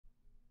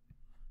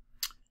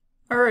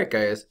Alright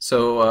guys,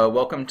 so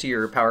welcome to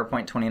your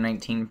PowerPoint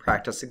 2019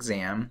 practice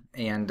exam,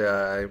 and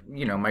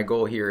my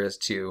goal here is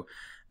to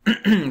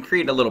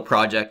create a little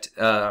project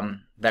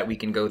that we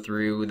can go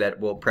through that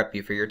will prep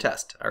you for your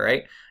test,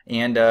 alright?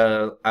 And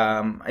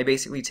I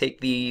basically take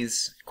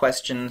these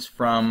questions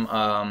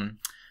from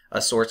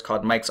a source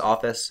called Mike's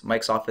Office.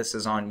 Mike's Office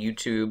is on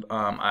YouTube.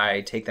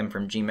 I take them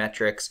from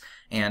Gmetrics,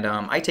 and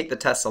I take the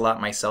tests a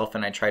lot myself,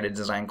 and I try to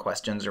design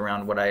questions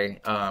around what I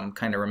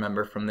kind of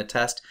remember from the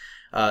test.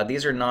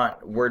 These are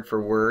not word for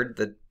word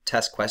the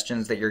test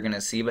questions that you're going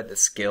to see, but the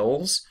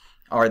skills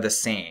are the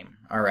same,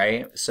 all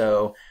right?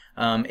 So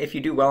if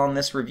you do well in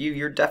this review,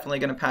 you're definitely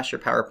going to pass your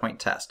PowerPoint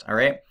test, all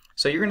right?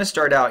 So you're going to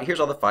start out, here's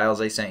all the files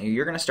I sent you.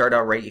 You're going to start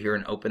out right here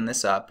and open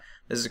this up.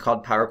 This is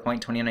called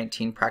PowerPoint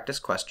 2019 Practice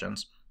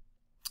Questions.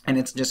 And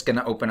it's just going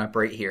to open up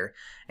right here.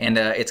 And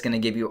it's going to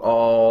give you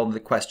all the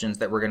questions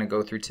that we're going to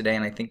go through today.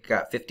 And I think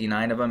got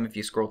 59 of them if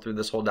you scroll through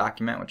this whole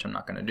document, which I'm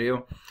not going to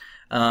do.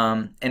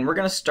 And we're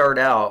going to start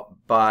out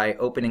by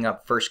opening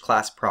up first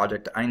class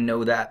project. I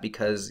know that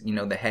because, you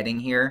know, the heading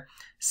here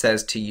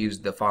says to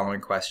use the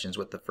following questions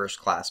with the first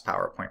class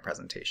PowerPoint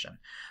presentation.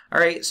 All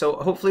right, so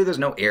hopefully there's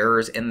no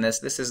errors in this.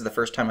 This is the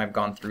first time I've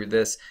gone through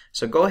this.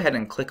 So go ahead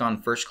and click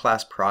on first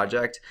class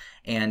project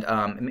and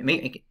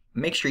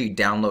make sure you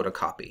download a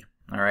copy.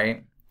 All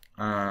right.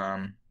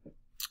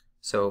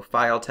 So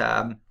file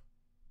tab,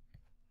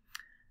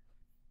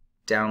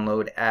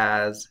 download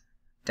as,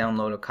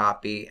 download a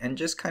copy, and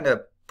just kind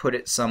of put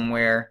it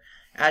somewhere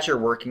as you're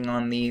working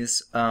on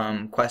these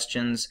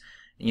questions.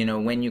 You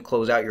know, when you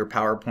close out your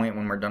PowerPoint,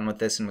 when we're done with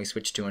this and we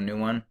switch to a new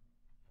one,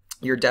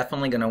 you're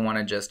definitely going to want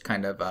to just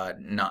kind of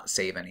not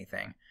save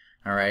anything.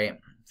 All right,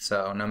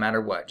 so no matter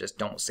what, just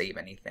don't save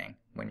anything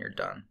when you're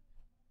done.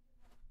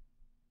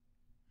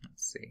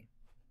 Let's see.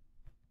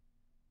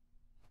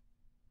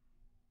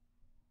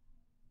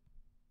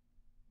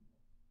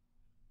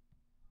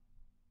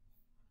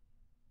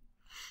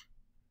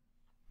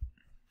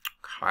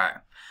 Alright.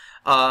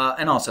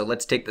 And also,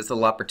 let's take this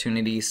little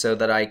opportunity so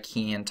that I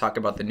can talk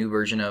about the new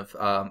version of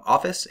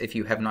Office. If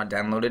you have not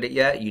downloaded it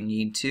yet, you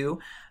need to.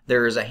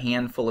 There's a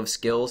handful of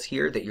skills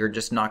here that you're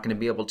just not going to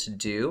be able to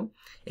do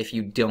if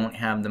you don't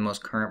have the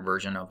most current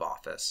version of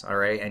Office. All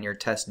right, and your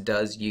test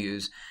does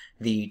use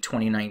the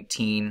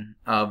 2019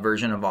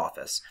 version of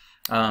Office.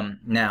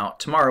 Now,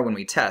 tomorrow when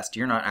we test,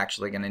 you're not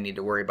actually going to need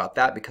to worry about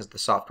that because the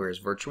software is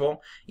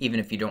virtual. Even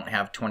if you don't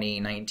have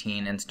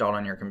 2019 installed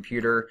on your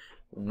computer,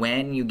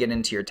 when you get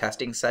into your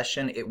testing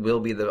session, it will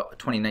be the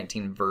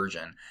 2019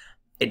 version.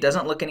 It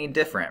doesn't look any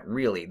different,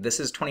 really. This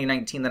is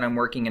 2019 that I'm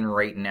working in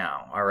right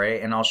now, all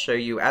right? And I'll show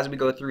you, as we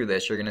go through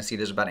this, you're going to see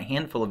there's about a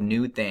handful of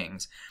new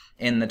things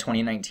in the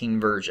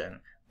 2019 version.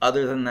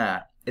 Other than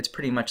that, it's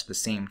pretty much the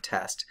same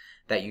test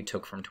that you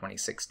took from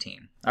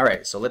 2016. All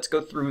right, so let's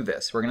go through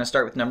this. We're going to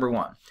start with number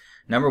one.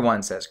 Number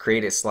one says,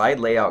 create a slide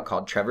layout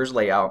called Trevor's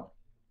Layout.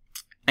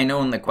 I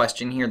know in the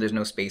question here there's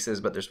no spaces,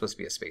 but there's supposed to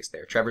be a space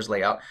there. Trevor's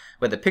Layout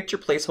with a picture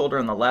placeholder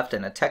on the left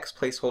and a text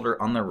placeholder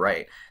on the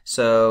right.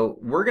 So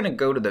we're going to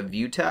go to the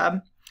View tab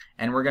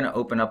and we're going to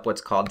open up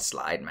what's called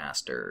Slide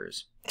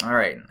Masters. All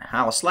right,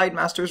 how Slide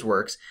Masters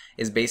works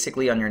is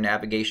basically on your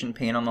navigation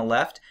pane on the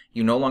left,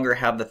 you no longer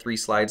have the 3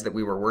 slides that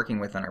we were working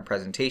with on our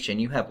presentation.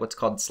 You have what's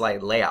called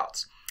slide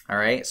layouts. All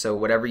right, so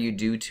whatever you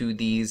do to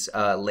these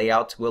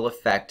layouts will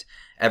affect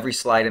every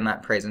slide in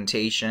that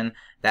presentation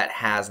that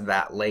has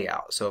that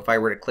layout. So if I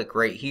were to click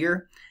right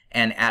here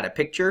and add a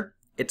picture,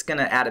 it's going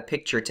to add a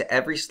picture to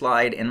every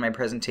slide in my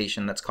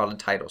presentation that's called a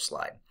title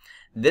slide.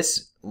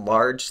 This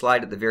large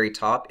slide at the very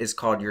top is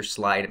called your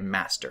slide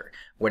master.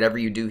 Whatever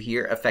you do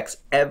here affects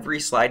every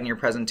slide in your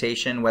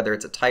presentation, whether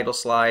it's a title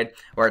slide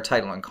or a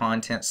title and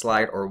content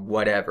slide or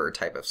whatever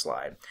type of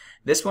slide.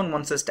 This one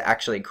wants us to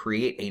actually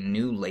create a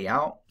new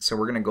layout. So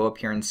we're going to go up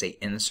here and say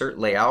Insert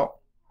Layout.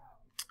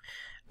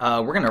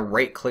 We're going to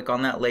right click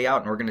on that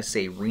layout and we're going to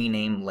say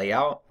Rename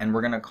Layout, and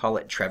we're going to call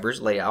it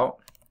Trevor's Layout.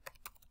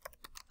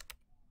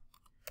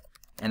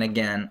 And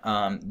again,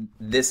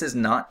 this is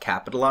not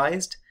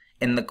capitalized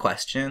in the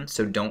question,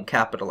 so don't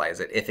capitalize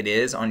it. If it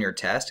is on your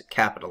test,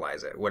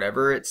 capitalize it.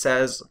 Whatever it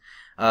says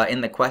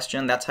in the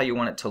question, that's how you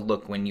want it to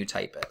look when you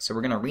type it. So we're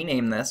going to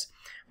rename this.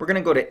 We're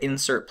going to go to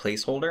Insert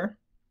Placeholder,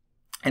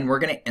 and we're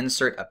going to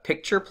insert a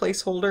picture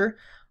placeholder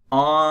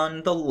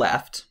on the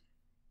left.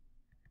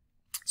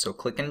 So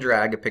click and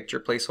drag a picture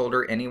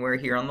placeholder anywhere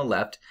here on the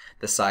left.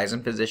 The size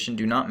and position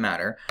do not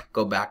matter.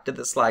 Go back to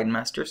the Slide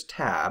Masters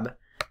tab,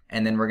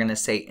 and then we're going to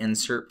say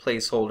Insert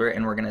Placeholder,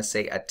 and we're going to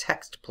say a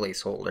text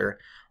placeholder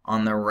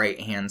on the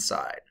right hand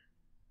side.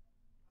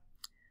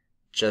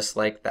 Just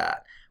like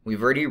that.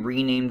 We've already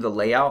renamed the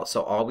layout,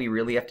 so all we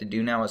really have to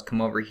do now is come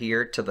over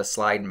here to the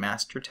Slide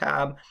Master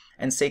tab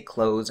and say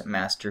Close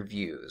Master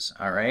Views.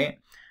 All right.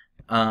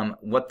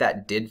 What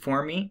that did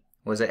for me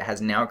was it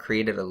has now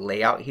created a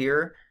layout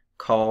here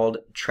called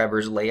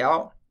Trevor's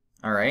Layout.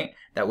 All right.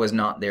 That was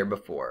not there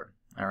before.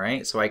 All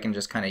right. So I can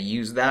just kind of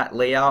use that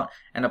layout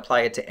and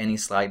apply it to any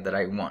slide that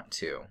I want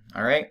to.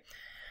 All right.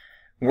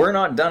 We're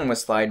not done with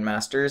Slide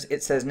Masters.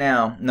 It says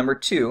now, number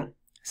 2,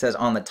 says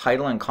on the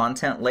title and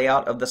content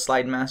layout of the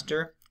slide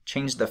master,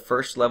 change the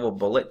first level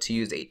bullet to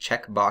use a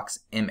checkbox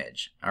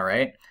image. All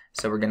right,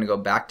 so we're going to go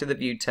back to the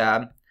View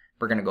tab.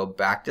 We're going to go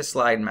back to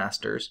Slide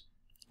Masters,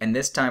 and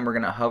this time we're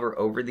going to hover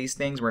over these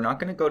things. We're not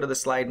going to go to the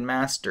Slide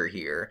Master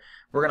here.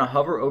 We're going to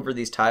hover over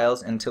these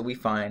tiles until we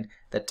find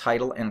the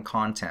title and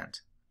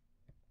content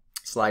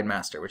Slide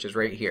Master, which is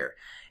right here.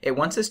 It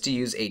wants us to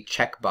use a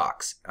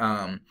checkbox.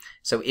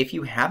 So if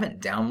you haven't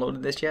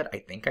downloaded this yet, I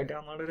think I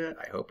downloaded it.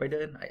 I hope I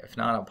did. If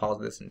not, I'll pause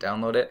this and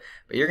download it.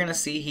 But you're going to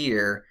see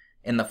here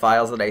in the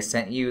files that I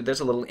sent you,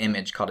 there's a little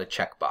image called a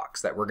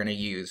checkbox that we're going to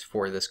use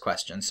for this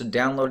question. So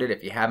download it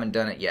if you haven't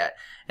done it yet.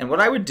 And what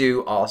I would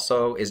do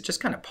also is just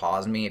kind of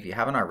pause me if you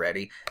haven't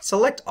already.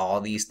 Select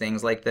all these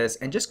things like this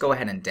and just go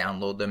ahead and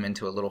download them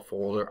into a little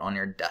folder on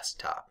your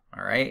desktop.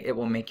 All right, it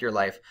will make your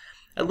life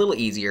a little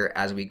easier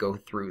as we go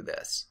through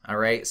this. All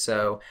right,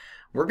 so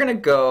we're going to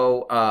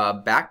go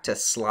back to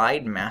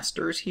Slide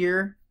Masters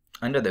here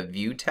under the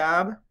View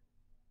tab.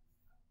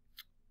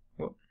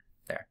 Whoop,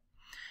 there.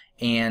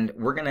 And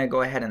we're going to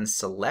go ahead and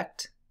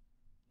select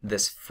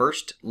this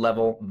first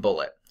level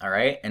bullet. All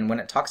right, and when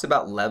it talks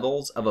about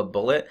levels of a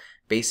bullet,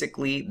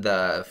 basically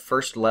the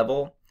first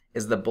level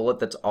is the bullet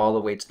that's all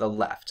the way to the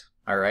left.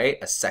 All right,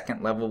 a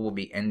second level will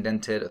be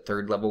indented, a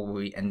third level will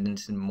be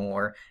indented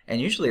more, and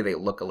usually they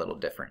look a little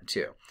different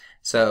too.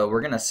 So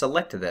we're going to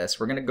select this,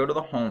 we're going to go to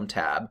the Home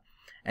tab,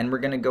 and we're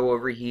going to go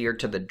over here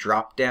to the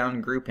drop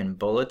down group in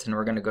bullets, and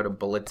we're going to go to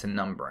bullets and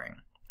numbering.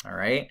 All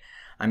right,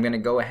 I'm going to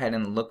go ahead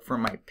and look for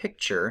my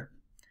picture,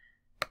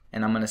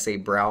 and I'm going to say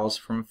browse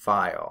from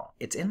file.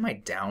 It's in my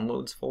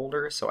downloads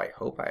folder, so I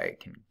hope I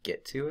can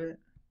get to it.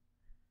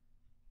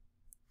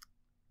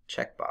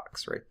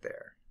 Checkbox right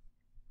there.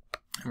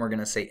 And we're going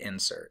to say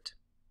insert.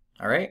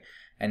 All right,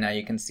 and now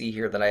you can see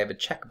here that I have a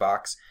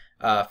checkbox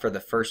for the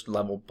first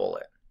level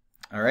bullet.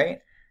 All right,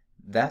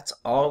 that's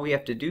all we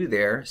have to do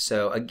there.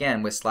 So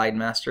again, with Slide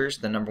Masters,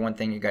 the number one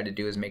thing you got to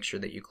do is make sure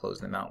that you close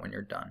them out when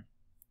you're done.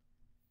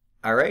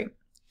 All right,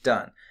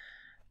 done.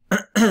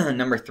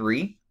 Number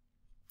 3,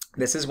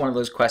 this is one of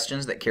those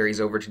questions that carries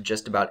over to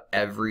just about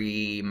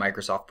every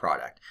Microsoft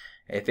product.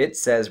 If it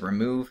says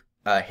remove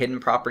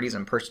hidden properties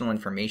and personal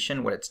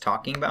information, what it's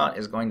talking about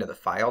is going to the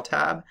File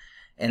tab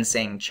and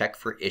saying check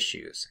for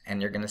issues, and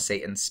you're going to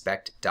say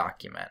inspect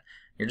document.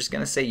 You're just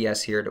going to say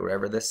yes here to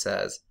whatever this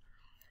says.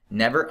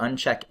 Never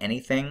uncheck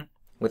anything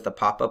with the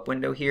pop-up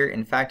window here.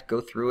 In fact,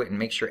 go through it and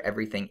make sure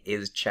everything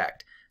is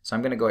checked. So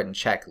I'm going to go ahead and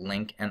check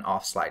link and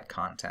off-slide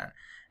content,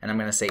 and I'm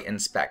going to say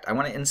inspect. I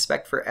want to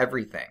inspect for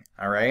everything,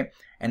 all right?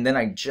 And then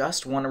I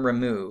just want to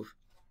remove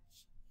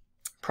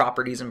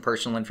properties and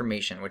personal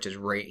information, which is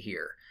right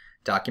here.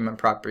 Document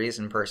properties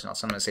and personal.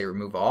 So I'm going to say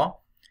remove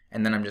all,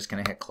 and then I'm just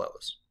going to hit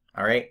close.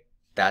 All right,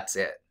 that's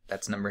it.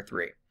 That's number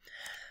 3.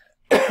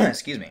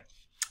 Excuse me.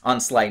 On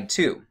slide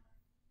 2.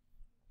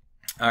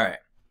 All right.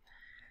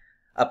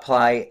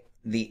 Apply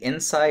the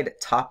inside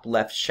top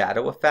left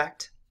shadow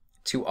effect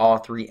to all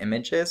 3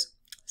 images.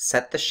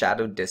 Set the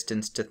shadow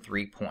distance to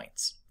 3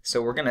 points.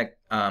 So we're going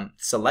to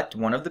select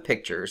one of the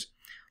pictures,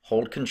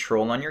 hold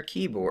Control on your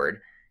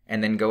keyboard,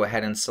 and then go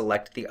ahead and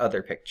select the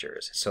other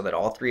pictures so that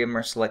all 3 of them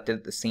are selected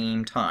at the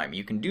same time.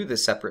 You can do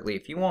this separately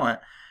if you want,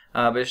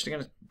 but it's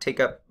going to take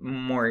up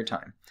more of your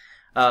time.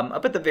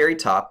 Up at the very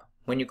top,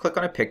 when you click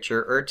on a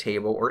picture or a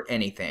table or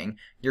anything,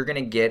 you're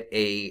going to get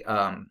a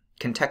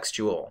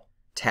contextual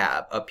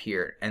tab up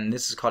here, and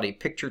this is called a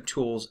Picture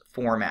Tools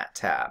Format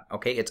tab.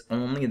 Okay, it's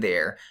only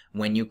there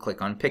when you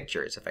click on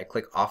pictures. If I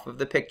click off of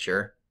the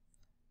picture,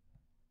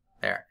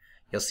 there,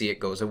 you'll see it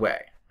goes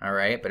away. All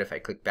right, but if I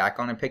click back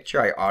on a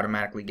picture, I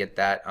automatically get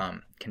that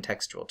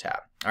contextual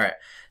tab. All right,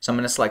 so I'm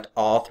going to select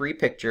all 3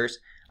 pictures.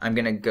 I'm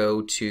going to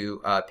go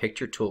to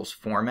Picture Tools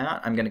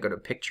Format. I'm going to go to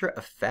Picture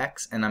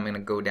Effects, and I'm going to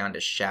go down to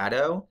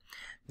Shadow.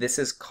 This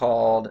is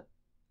called,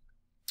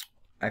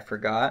 I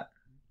forgot,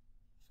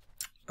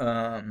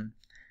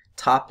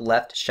 Top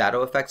Left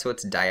Shadow Effect, so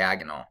it's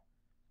diagonal.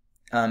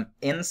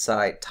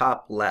 Inside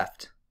top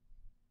left,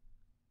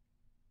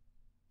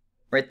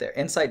 right there,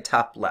 inside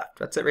top left,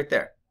 that's it right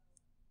there.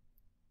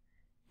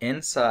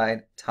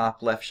 Inside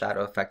top left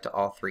shadow effect to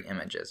all 3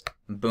 images.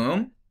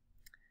 Boom.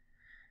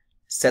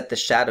 Set the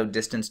shadow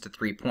distance to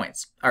 3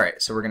 points. All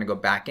right, so we're going to go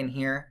back in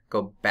here,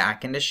 go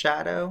back into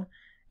shadow,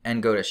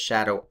 and go to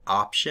shadow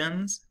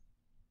options,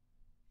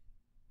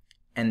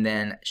 and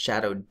then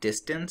shadow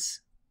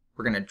distance.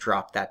 We're going to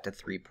drop that to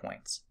 3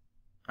 points.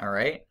 All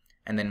right,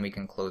 and then we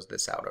can close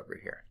this out over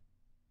here.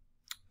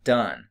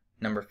 Done.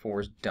 Number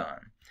 4 is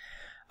done.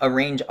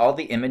 Arrange all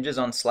the images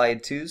on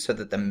slide 2 so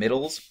that the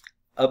middles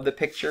of the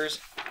pictures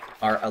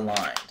are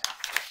aligned.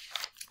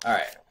 All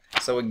right,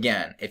 so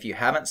again, if you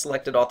haven't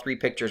selected all 3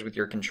 pictures with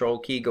your control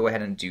key, go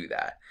ahead and do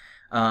that.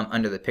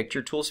 Under the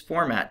Picture Tools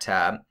Format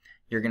tab,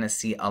 you're going to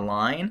see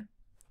Align,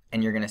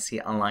 and you're going to see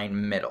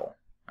Align Middle.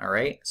 All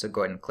right, so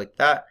go ahead and click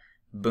that.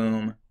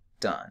 Boom,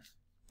 done.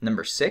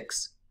 Number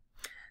 6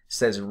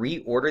 says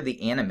reorder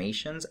the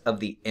animations of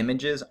the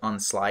images on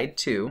slide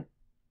 2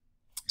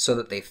 so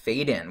that they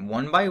fade in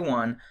one by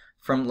one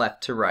from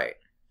left to right.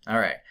 All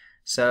right.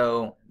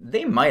 So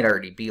they might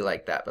already be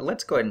like that, but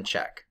let's go ahead and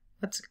check.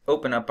 Let's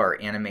open up our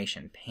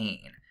animation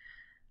pane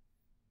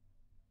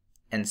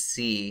and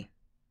see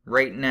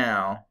right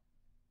now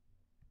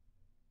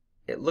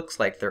it looks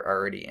like they're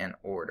already in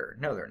order.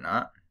 No, they're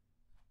not.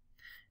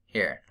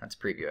 Here, let's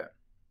preview it.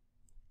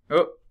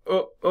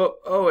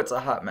 Oh, it's a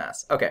hot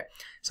mess. Okay,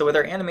 so with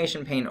our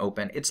animation pane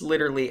open, it's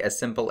literally as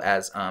simple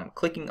as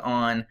clicking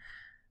on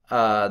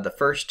the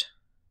first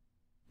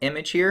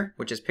image here,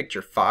 which is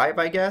picture 5,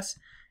 I guess,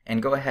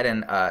 and go ahead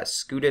and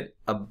scoot it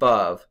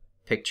above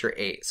picture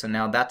 8. So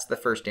now that's the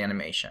first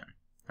animation.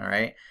 All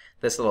right,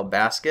 this little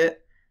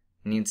basket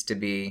needs to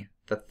be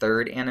the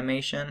third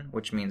animation,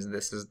 which means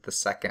this is the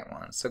second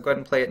one. So go ahead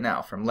and play it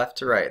now. From left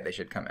to right, they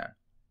should come in.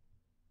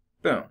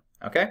 Boom.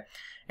 Okay,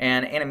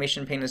 and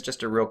animation pane is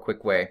just a real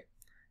quick way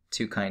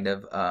to kind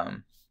of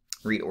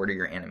reorder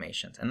your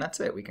animations, and that's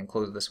it. We can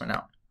close this one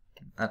out.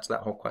 That's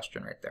that whole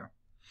question right there.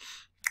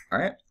 All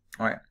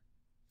right.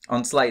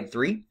 On slide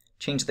 3,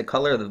 change the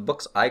color of the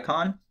book's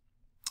icon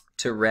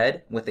to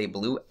red with a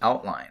blue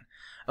outline.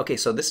 Okay,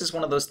 so this is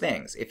one of those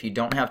things. If you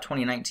don't have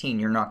 2019,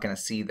 you're not going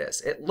to see this.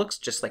 It looks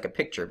just like a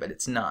picture, but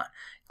it's not.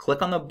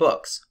 Click on the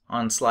books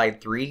on slide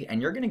 3,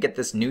 and you're going to get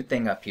this new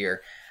thing up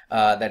here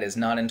that is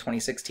not in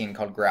 2016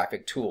 called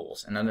Graphic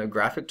Tools. And under the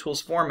Graphic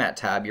Tools Format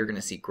tab, you're going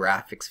to see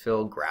Graphics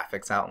Fill,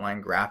 Graphics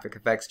Outline, Graphic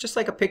Effects, just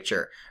like a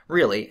picture,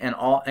 really. And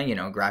you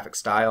know, graphic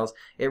styles.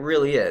 It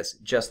really is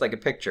just like a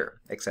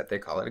picture, except they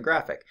call it a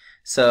graphic.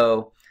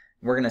 So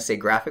we're going to say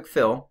Graphic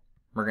Fill.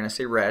 We're going to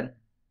say red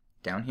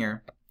down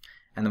here.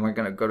 And then we're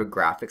going to go to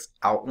Graphics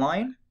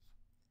Outline,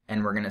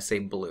 and we're going to say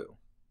blue.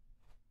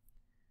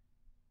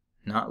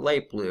 Not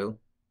light blue,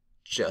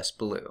 just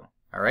blue.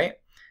 All right?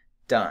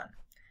 Done.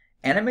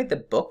 Animate the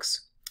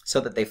books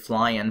so that they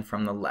fly in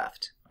from the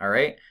left. All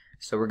right?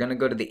 So we're going to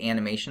go to the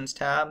Animations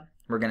tab.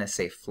 We're going to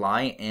say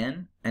Fly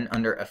In, and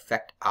under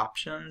Effect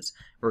Options,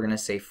 we're going to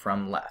say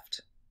From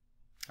Left.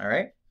 All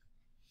right?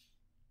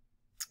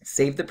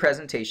 Save the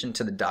presentation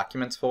to the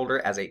Documents folder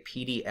as a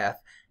PDF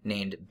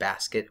named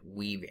Basket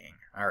Weaving.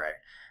 All right,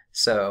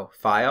 so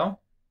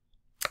File,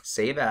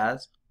 Save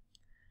As.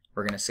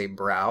 We're going to say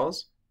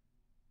Browse.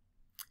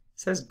 It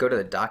says go to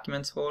the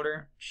Documents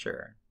folder.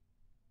 Sure.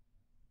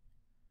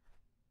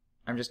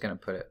 I'm just going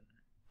to put it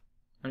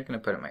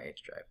in my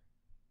H drive.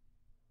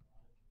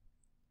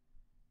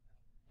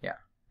 Yeah,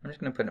 I'm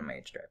just going to put it in my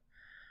H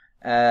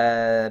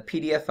drive.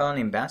 PDF file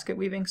named Basket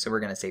Weaving. So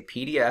we're going to say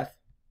PDF.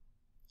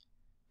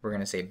 We're going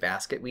to say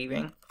Basket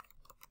Weaving.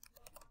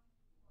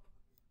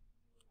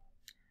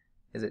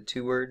 Is it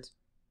 2 words?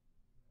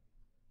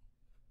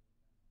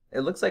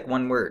 It looks like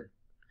 1 word.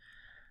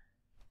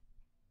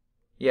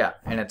 Yeah,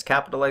 and it's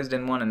capitalized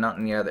in one and not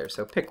in the other,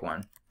 so pick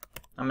one.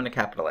 I'm going to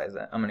capitalize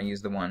it. I'm going to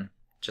use the one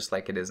just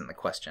like it is in the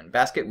question.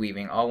 Basket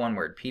Weaving, all 1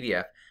 word,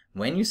 PDF.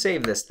 When you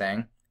save this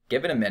thing,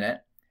 give it a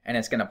minute, and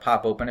it's going to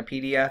pop open a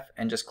PDF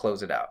and just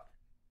close it out.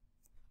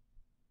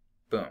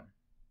 Boom.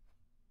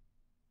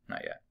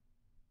 Not yet.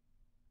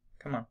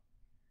 Come on.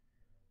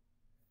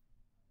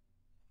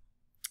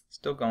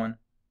 Still going.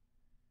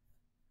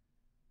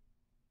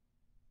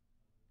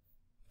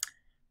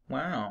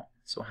 Wow,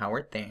 so how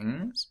are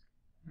things?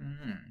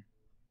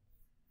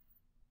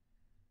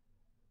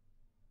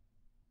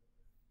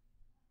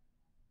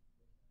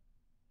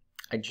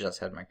 I just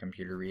had my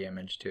computer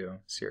re-image too,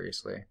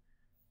 seriously.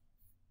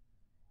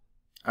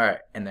 All right,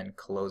 and then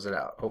close it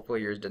out.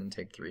 Hopefully yours didn't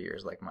take 3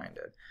 years like mine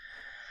did.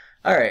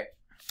 All right,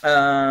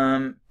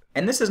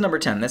 and this is number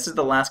 10. This is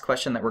the last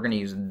question that we're going to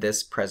use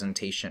this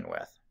presentation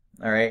with.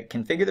 All right,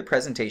 configure the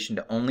presentation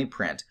to only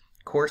print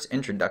Course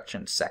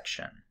Introduction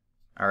section.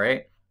 All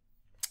right.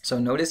 So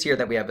notice here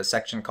that we have a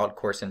section called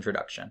Course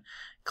Introduction.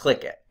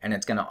 Click it, and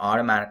it's going to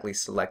automatically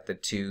select the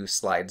 2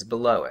 slides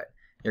below it.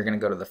 You're going to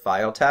go to the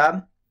File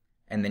tab,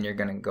 and then you're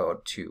going to go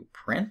to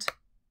Print,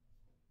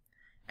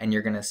 and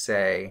you're going to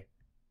say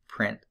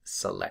Print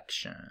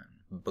Selection.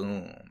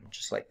 Boom,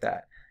 just like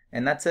that.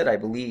 And that's it, I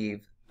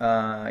believe.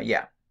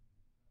 Yeah,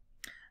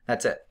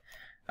 that's it.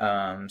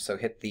 So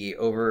hit the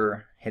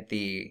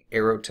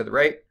arrow to the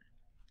right.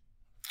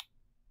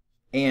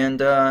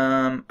 And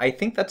I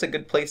think that's a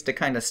good place to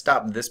kind of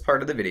stop this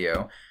part of the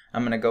video.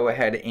 I'm going to go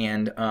ahead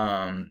and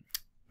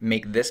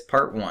make this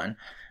part 1.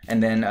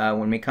 And then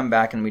when we come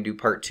back and we do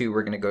part 2,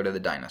 we're going to go to the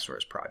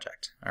dinosaurs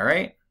project. All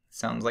right?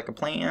 Sounds like a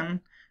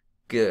plan?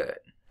 Good.